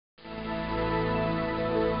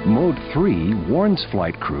Mode 3 warns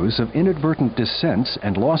flight crews of inadvertent descents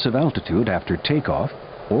and loss of altitude after takeoff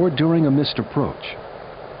or during a missed approach.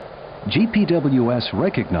 GPWS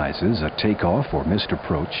recognizes a takeoff or missed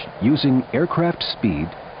approach using aircraft speed,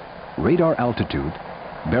 radar altitude,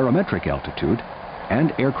 barometric altitude,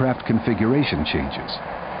 and aircraft configuration changes.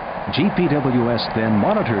 GPWS then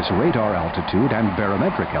monitors radar altitude and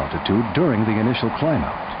barometric altitude during the initial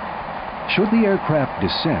climb-out. Should the aircraft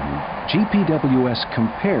descend, GPWS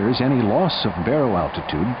compares any loss of baro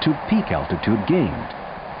altitude to peak altitude gained.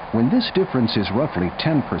 When this difference is roughly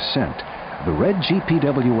 10%, the red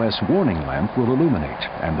GPWS warning lamp will illuminate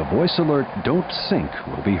and the voice alert, "Don't sink,"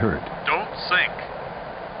 will be heard. Don't sink.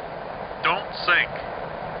 Don't sink.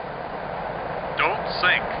 Don't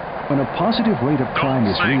sink. When a positive rate of climb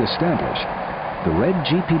is re-established, the red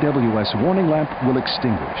GPWS warning lamp will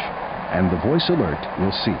extinguish and the voice alert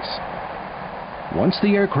will cease. Once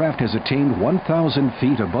the aircraft has attained 1,000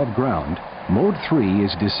 feet above ground, Mode 3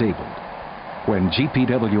 is disabled. When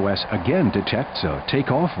GPWS again detects a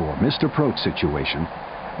takeoff or missed approach situation,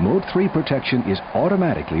 Mode 3 protection is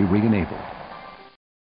automatically re-enabled.